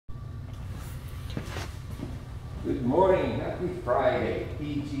Good morning, happy Friday,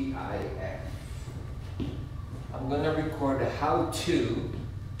 TGIF. I'm gonna record a how-to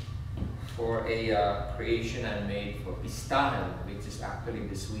for a creation I made for Pistahan, which is actually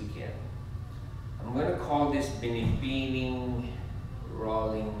this weekend. I'm gonna call this Binibini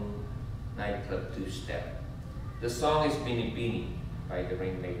Rolling Nightclub Two-Step. The song is Binibini by the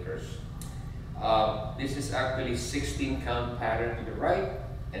Rainmakers. This is actually 16 count pattern to the right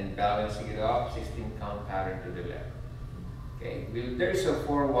and balancing it off, 16 count pattern to the left. Okay, there's a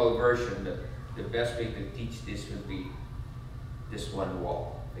 4-wall version, but the best way to teach this would be this one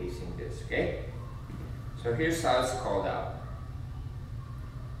wall facing this. Okay, so here's how it's called out.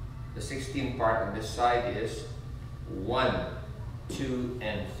 The 16 part on this side is 1, 2,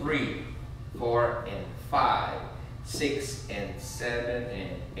 and 3, 4 and 5, 6 and 7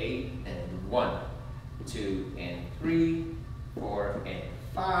 and 8 and 1, 2 and 3, 4 and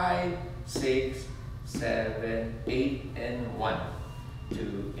 5, 6, 7, 8 and 1,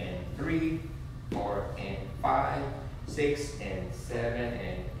 2 and 3, 4 and 5, 6 and 7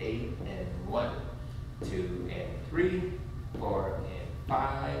 and 8 and 1, 2 and 3, 4 and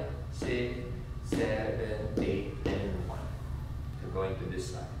 5, 6, 7, 8 and 1. So going to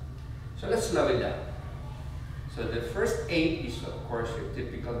this side. So let's slow it down. So the first 8 is of course your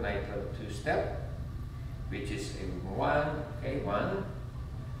typical nightclub two-step, which is a 1, okay, 1,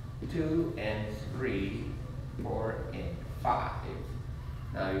 2 and 3, 4 and 5.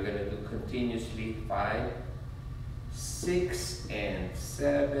 Now you're going to do continuously 5, 6 and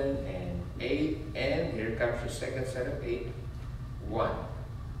 7 and 8, and here comes your second set of 8. 1,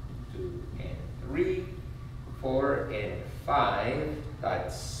 2 and 3, 4 and 5,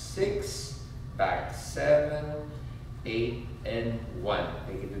 that's 6, back 7, 8 and 1.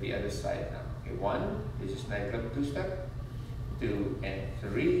 Take it to the other side now. Okay, 1, this is nightclub two-step. 2 and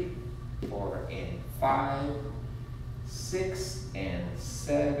 3, 4 and 5, 6 and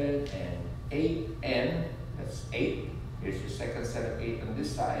 7 and 8 and that's 8. Here's your second set of 8 on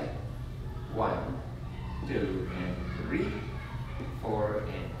this side. 1, 2 and 3, 4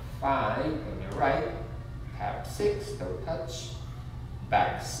 and 5 on your right. Tap 6, don't touch.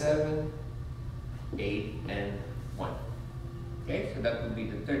 Back 7, 8 and 1. Okay, so that would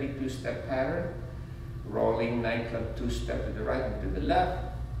be the 32-step pattern. Rolling nightclub two-step to the right and to the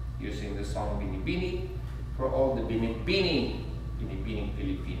left, using the song Binibini for all the Binibini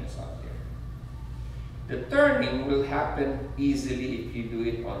Filipinas out there. The turning will happen easily if you do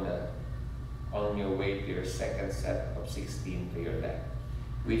it on your way to your second set of 16 to your left,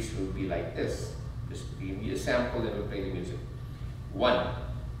 which will be like this. Just give me a sample and we'll play the music. 1,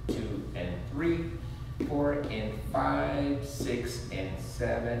 2 and 3, 4 and 5, 6 and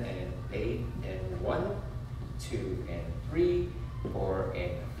 7 and 8 and 1, 2 and 3, 4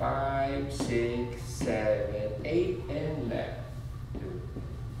 and 5, 6, 7, 8 and left. 2.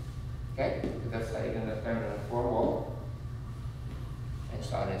 Okay, so that's how you're going to turn on a 4-wall and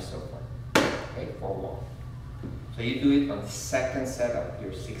so on and so forth. Okay, 4-wall. So you do it on the second set of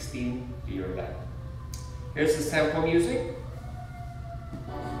your 16 to your left. Here's the sample music.